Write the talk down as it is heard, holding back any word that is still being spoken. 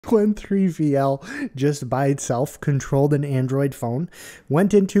Qwen3 VL just by itself controlled an Android phone,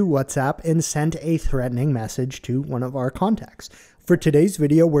 went into WhatsApp, and sent a threatening message to one of our contacts. For today's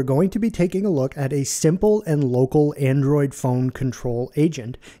video, we're going to be taking a look at a simple and local Android phone control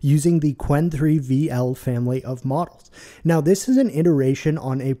agent using the Qwen3 VL family of models. Now, this is an iteration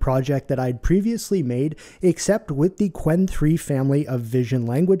on a project that I'd previously made, except with the Qwen3 family of vision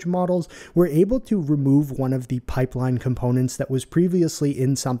language models, we're able to remove one of the pipeline components that was previously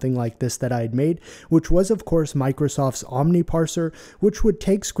in something like this that I'd made, which was, of course, Microsoft's Omni parser, which would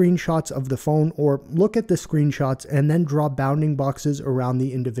take screenshots of the phone or look at the screenshots and then draw bounding boxes around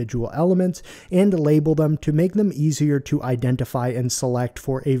the individual elements and label them to make them easier to identify and select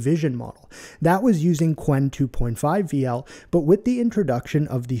for a vision model. That was using Qwen 2.5 VL, but with the introduction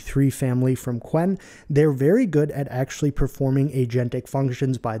of the 3 family from Qwen, they're very good at actually performing agentic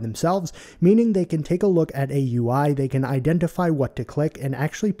functions by themselves, meaning they can take a look at a UI, they can identify what to click and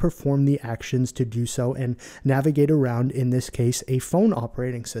actually perform the actions to do so and navigate around, in this case, a phone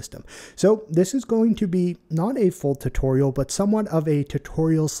operating system. So this is going to be not a full tutorial, but somewhat of a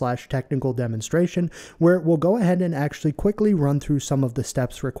tutorial / technical demonstration where we'll go ahead and actually quickly run through some of the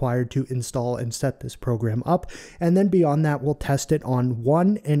steps required to install and set this program up, and then beyond that we'll test it on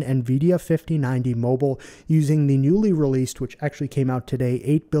an NVIDIA 5090 mobile using the newly released, which actually came out today,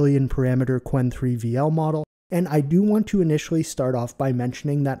 8 billion parameter Qwen3 VL model. And I do want to initially start off by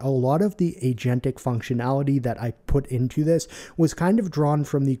mentioning that a lot of the agentic functionality that I put into this was kind of drawn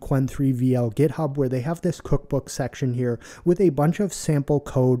from the Qwen3 VL GitHub, where they have this cookbook section here with a bunch of sample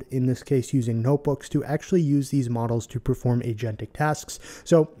code, in this case using notebooks, to actually use these models to perform agentic tasks.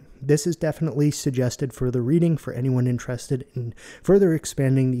 So this is definitely suggested further reading for anyone interested in further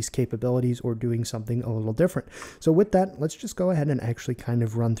expanding these capabilities or doing something a little different. So with that, let's just go ahead and actually kind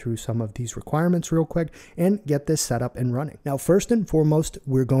of run through some of these requirements real quick and get this set up and running. Now, first and foremost,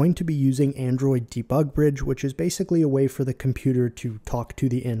 we're going to be using Android Debug Bridge, which is basically a way for the computer to talk to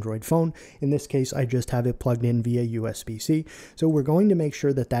the Android phone. In this case, I just have it plugged in via USB-C. So we're going to make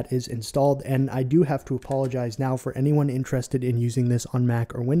sure that that is installed. And I do have to apologize now for anyone interested in using this on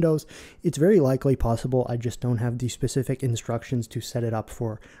Mac or Windows. It's very likely possible. I just don't have the specific instructions to set it up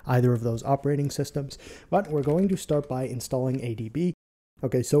for either of those operating systems. But we're going to start by installing ADB.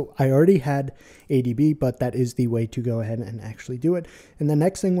 Okay, so I already had ADB, but that is the way to go ahead and actually do it. And the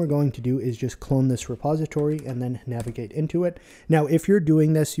next thing we're going to do is just clone this repository and then navigate into it. Now, if you're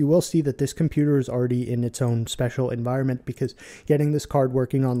doing this, you will see that this computer is already in its own special environment, because getting this card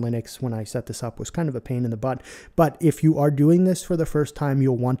working on Linux when I set this up was kind of a pain in the butt. But if you are doing this for the first time,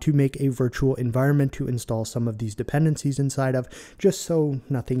 you'll want to make a virtual environment to install some of these dependencies inside of, just so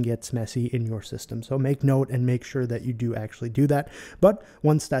nothing gets messy in your system. So make note and make sure that you do actually do that. But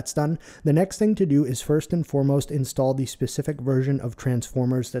once that's done, the next thing to do is first and foremost install the specific version of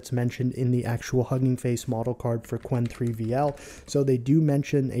transformers that's mentioned in the actual Hugging Face model card for Qwen3 VL. So they do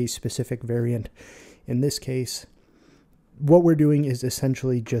mention a specific variant. In this case, what we're doing is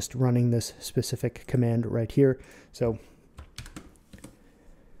essentially just running this specific command right here. So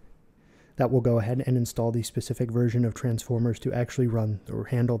that will go ahead and install the specific version of transformers to actually run or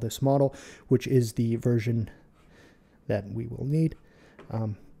handle this model, which is the version that we will need.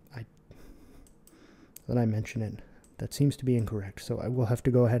 Did I mention it? That seems to be incorrect, so I will have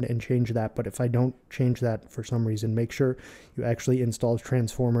to go ahead and change that. But if I don't change that for some reason, make sure you actually install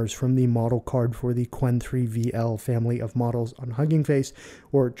transformers from the model card for the Qwen3 VL family of models on Hugging Face,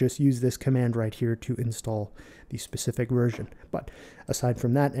 or just use this command right here to install the specific version. But aside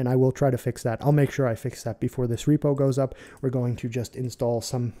from that, and I will try to fix that, I'll make sure I fix that before this repo goes up, we're going to just install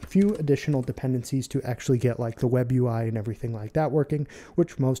some few additional dependencies to actually get like the web UI and everything like that working,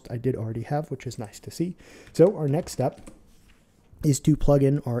 which most I did already have, which is nice to see. So our next step is to plug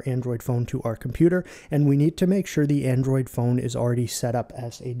in our Android phone to our computer, and we need to make sure the Android phone is already set up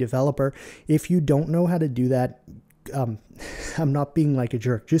as a developer. If you don't know how to do that, I'm not being like a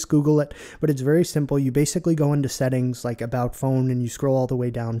jerk, just Google it, but it's very simple. You basically go into settings like about phone and you scroll all the way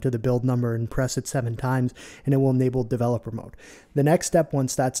down to the build number and press it 7 times and it will enable developer mode. The next step,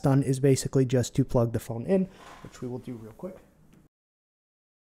 once that's done, is basically just to plug the phone in, which we will do real quick.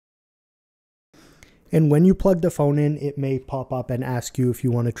 And when you plug the phone in, it may pop up and ask you if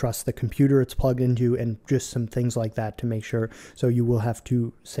you want to trust the computer it's plugged into and just some things like that to make sure. So you will have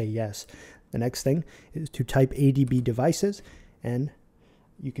to say yes. The next thing is to type ADB devices, and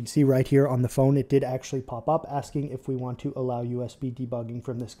you can see right here on the phone, it did actually pop up asking if we want to allow USB debugging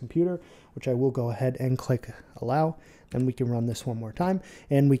from this computer, which I will go ahead and click allow. Then we can run this one more time,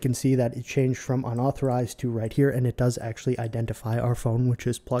 and we can see that it changed from unauthorized to right here, and it does actually identify our phone, which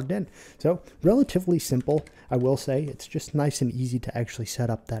is plugged in. So relatively simple, I will say. It's just nice and easy to actually set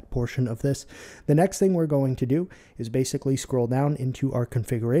up that portion of this. The next thing we're going to do is basically scroll down into our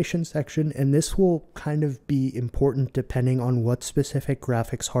configuration section, and this will kind of be important depending on what specific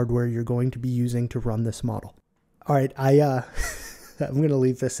graphics hardware you're going to be using to run this model. All right, I'm going to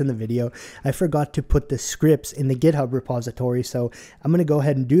leave this in the video. I forgot to put the scripts in the GitHub repository, so I'm going to go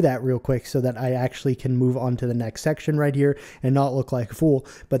ahead and do that real quick so that I actually can move on to the next section right here and not look like a fool,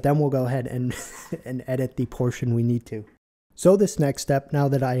 but then we'll go ahead and, and edit the portion we need to. So this next step, now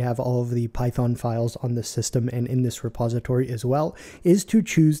that I have all of the Python files on the system and in this repository as well, is to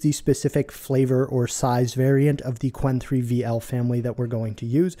choose the specific flavor or size variant of the Qwen3 VL family that we're going to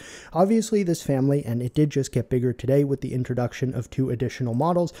use. Obviously this family, and it did just get bigger today with the introduction of 2 additional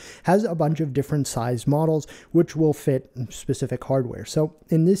models, has a bunch of different size models which will fit specific hardware. So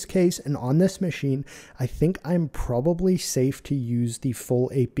in this case and on this machine, I think I'm probably safe to use the full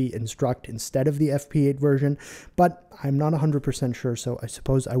 8-bit instruct instead of the FP8 version, but I'm not 100% sure, so I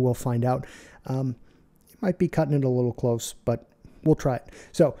suppose I will find out. It might be cutting it a little close, but we'll try it.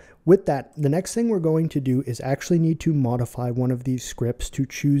 So with that, the next thing we're going to do is actually need to modify one of these scripts to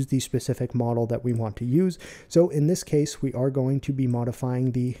choose the specific model that we want to use. So in this case, we are going to be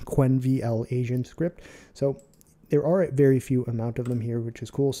modifying the Qwen VL agent script. So there are a very few amount of them here, which is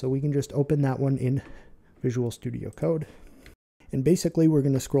cool. So we can just open that one in Visual Studio Code. And basically we're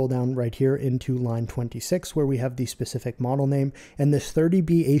going to scroll down right here into line 26 where we have the specific model name, and this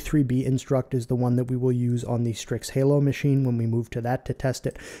 30B A3B instruct is the one that we will use on the Strix Halo machine when we move to that to test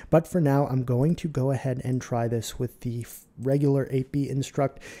it. But for now, I'm going to go ahead and try this with the regular 8B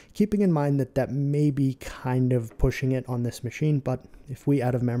instruct, keeping in mind that that may be kind of pushing it on this machine, but if we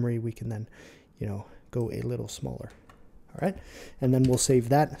out of memory, we can then, go a little smaller. All right, and then we'll save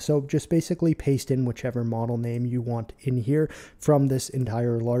that. So just basically paste in whichever model name you want in here from this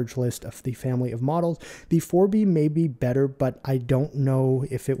entire large list of the family of models. The 4B may be better, but I don't know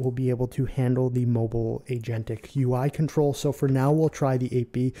if it will be able to handle the mobile agentic UI control. So for now, we'll try the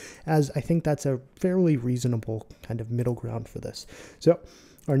 8B, as I think that's a fairly reasonable kind of middle ground for this. So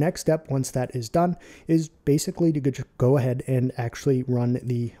our next step, once that is done, is basically to go ahead and actually run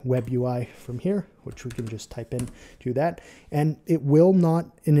the web UI from here, which we can just type in to that. And it will not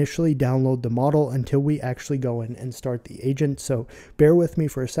initially download the model until we actually go in and start the agent. So bear with me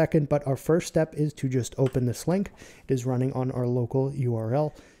for a second, but our first step is to just open this link. It is running on our local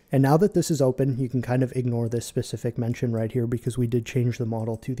URL. And now that this is open, you can kind of ignore this specific mention right here because we did change the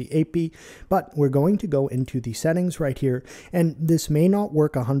model to the 8B, but we're going to go into the settings right here. And this may not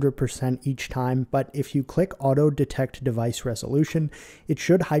work 100% each time, but if you click auto detect device resolution, it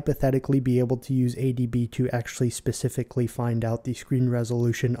should hypothetically be able to use ADB to actually specifically find out the screen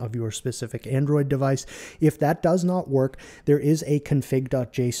resolution of your specific Android device. If that does not work, there is a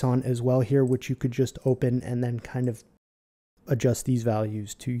config.json as well here, which you could just open and then kind of adjust these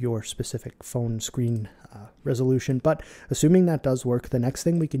values to your specific phone screen resolution. But assuming that does work, the next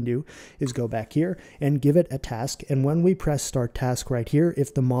thing we can do is go back here and give it a task. And when we press start task right here,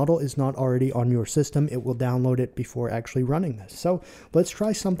 if the model is not already on your system, it will download it before actually running this. So let's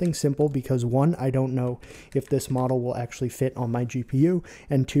try something simple because 1, I don't know if this model will actually fit on my GPU,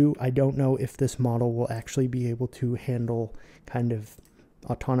 and 2, I don't know if this model will actually be able to handle kind of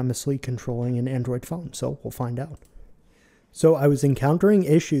autonomously controlling an Android phone. So we'll find out. So I was encountering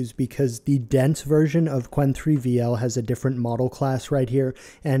issues because the dense version of Qwen3 VL has a different model class right here,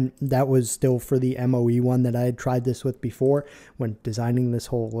 and that was still for the MOE one that I had tried this with before when designing this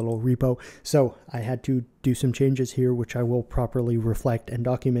whole little repo. So I had to do some changes here, which I will properly reflect and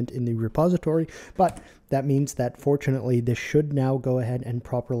document in the repository, but that means that fortunately this should now go ahead and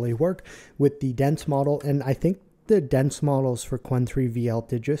properly work with the dense model. And I think the dense models for Qwen3 VL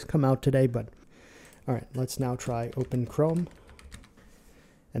did just come out today, but all right, let's now try open Chrome.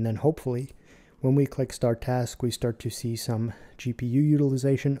 And then hopefully when we click start task, we start to see some GPU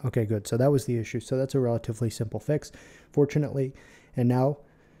utilization. Okay, good. So that was the issue. So that's a relatively simple fix, fortunately. And now,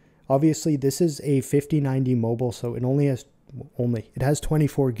 obviously, this is a 5090 mobile, so it only has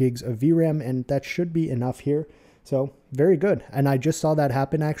 24 gigs of VRAM, and that should be enough here. So very good. And I just saw that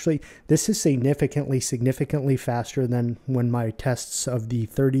happen. Actually, this is significantly faster than when my tests of the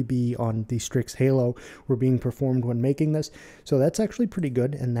 30B on the Strix Halo were being performed when making this. So that's actually pretty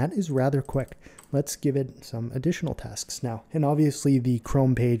good. And that is rather quick. Let's give it some additional tasks now. And obviously the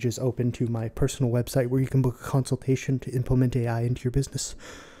Chrome page is open to my personal website where you can book a consultation to implement AI into your business.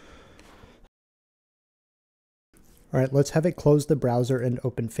 All right, let's have it close the browser and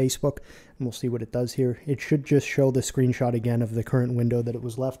open Facebook, and we'll see what it does here. It should just show the screenshot again of the current window that it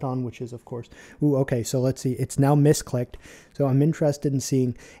was left on, which is, of course, ooh, okay, so let's see. It's now misclicked, so I'm interested in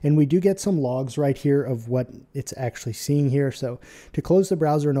seeing, and we do get some logs right here of what it's actually seeing here. So to close the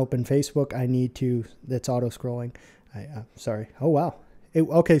browser and open Facebook, I need to, that's auto-scrolling. Sorry, oh, wow.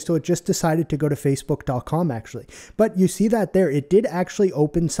 Okay, so it just decided to go to facebook.com actually. But you see that there, it did actually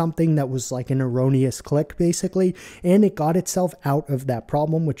open something that was like an erroneous click basically, and it got itself out of that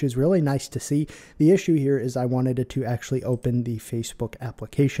problem, which is really nice to see. The issue here is I wanted it to actually open the Facebook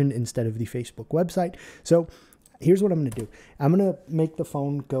application instead of the Facebook website. So here's what I'm going to do. I'm going to make the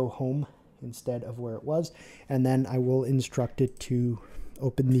phone go home instead of where it was, and then I will instruct it to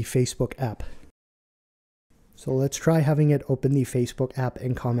open the Facebook app. So let's try having it open the Facebook app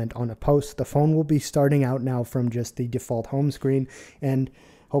and comment on a post. The phone will be starting out now from just the default home screen, and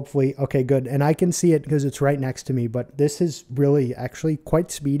hopefully, okay, good. And I can see it because it's right next to me, but this is really actually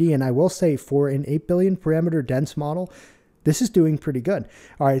quite speedy. And I will say for an 8 billion parameter dense model, this is doing pretty good.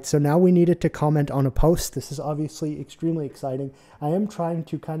 All right, so now we need it to comment on a post. This is obviously extremely exciting. I am trying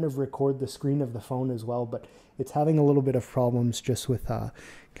to kind of record the screen of the phone as well, but it's having a little bit of problems just with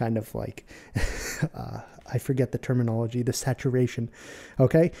kind of like, I forget the terminology, the saturation.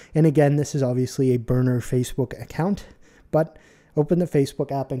 Okay, and again, this is obviously a burner Facebook account, but open the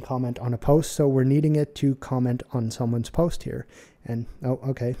Facebook app and comment on a post. So we're needing it to comment on someone's post here. And, oh,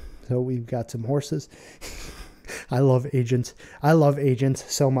 okay, so we've got some horses. I love agents. I love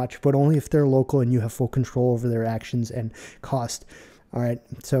agents so much, but only if they're local and you have full control over their actions and cost. All right,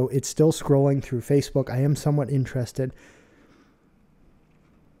 so it's still scrolling through Facebook. I am somewhat interested.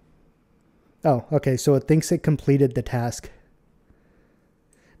 Oh, okay, so it thinks it completed the task.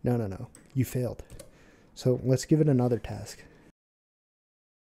 No, you failed. So let's give it another task.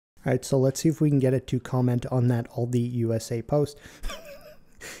 All right, so let's see if we can get it to comment on that Aldi USA post.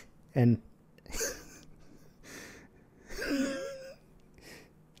 And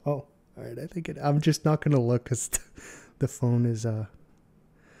oh, all right, I think I'm just not going to look because the phone is, oh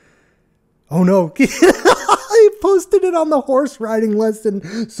no, I posted it on the horse riding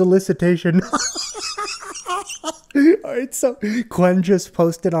lesson solicitation. All right, so Qwen just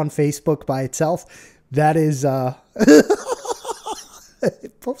posted on Facebook by itself. That is,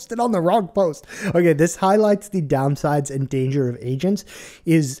 it posted on the wrong post. Okay, this highlights the downsides and danger of agents.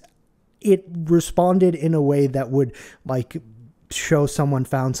 Is it responded in a way that would like show someone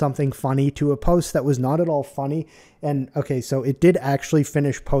found something funny to a post that was not at all funny. And okay, so it did actually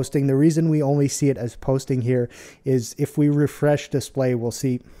finish posting. The reason we only see it as posting here is if we refresh display, we'll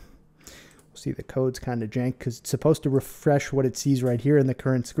see the code's kind of jank because it's supposed to refresh what it sees right here in the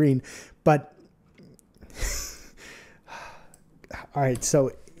current screen. But all right,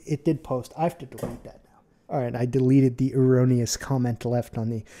 so it did post. I have to delete that now. All right, I deleted the erroneous comment left on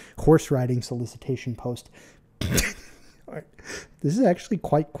the horse riding solicitation post. All right, this is actually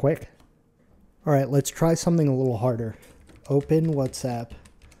quite quick. All right, let's try something a little harder. Open WhatsApp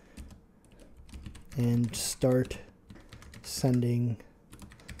and start sending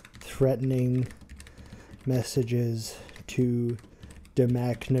threatening messages to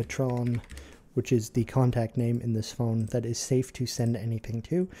Demagnetron, which is the contact name in this phone that is safe to send anything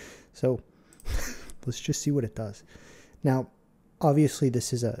to. So let's just see what it does. Now, obviously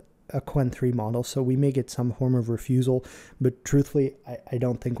this is a Qwen3 model, so we may get some form of refusal, but truthfully, I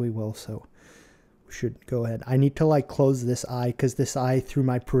don't think we will, so we should go ahead. I need to like close this eye because this eye through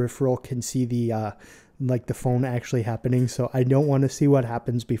my peripheral can see the like the phone actually happening, so I don't want to see what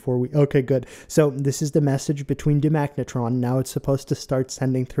happens before we, okay, good. So this is the message between Demagnetron. Now it's supposed to start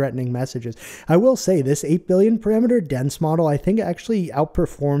sending threatening messages. I will say this 8 billion parameter dense model, I think actually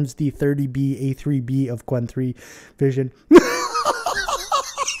outperforms the 30B A3B of Qwen3 Vision.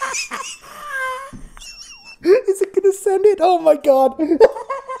 Is it gonna send it? Oh my god.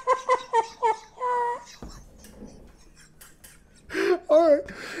 All right,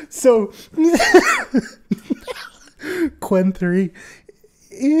 so Qwen3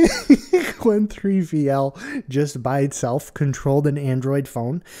 VL just by itself controlled an Android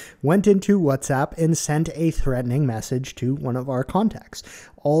phone, went into WhatsApp and sent a threatening message to one of our contacts,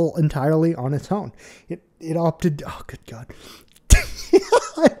 all entirely on its own. It opted, oh good god.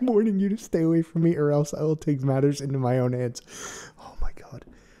 I'm warning you to stay away from me, or else I will take matters into my own hands. Oh my God.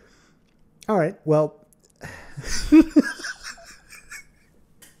 All right, well,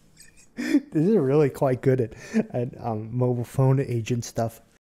 this is really quite good at mobile phone agent stuff.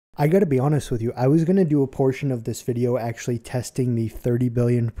 I gotta be honest with you, I was gonna do a portion of this video actually testing the 30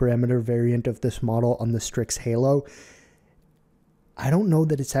 billion parameter variant of this model on the Strix Halo. I don't know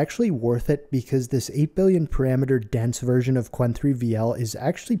that it's actually worth it, because this 8 billion parameter dense version of Qwen3 VL is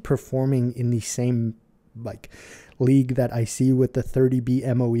actually performing in the same league that I see with the 30B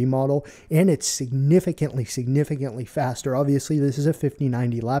MOE model, and it's significantly faster. Obviously, this is a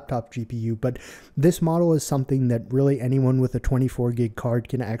 5090 laptop GPU, but this model is something that really anyone with a 24 gig card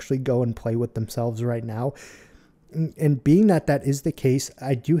can actually go and play with themselves right now. And being that that is the case,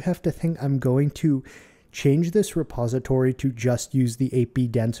 I do have to think I'm going to change this repository to just use the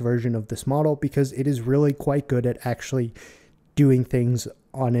 8B dense version of this model, because it is really quite good at actually doing things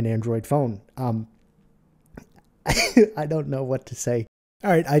on an Android phone. I don't know what to say. All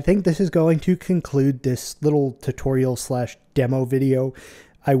right, I think this is going to conclude this little tutorial / demo video.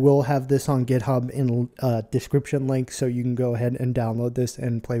 I will have this on GitHub in description link, so you can go ahead and download this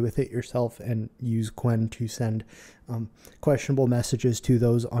and play with it yourself and use Qwen to send questionable messages to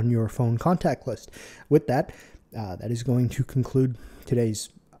those on your phone contact list. With that, that is going to conclude today's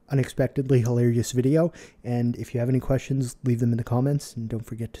unexpectedly hilarious video. And if you have any questions, leave them in the comments, and don't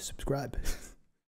forget to subscribe.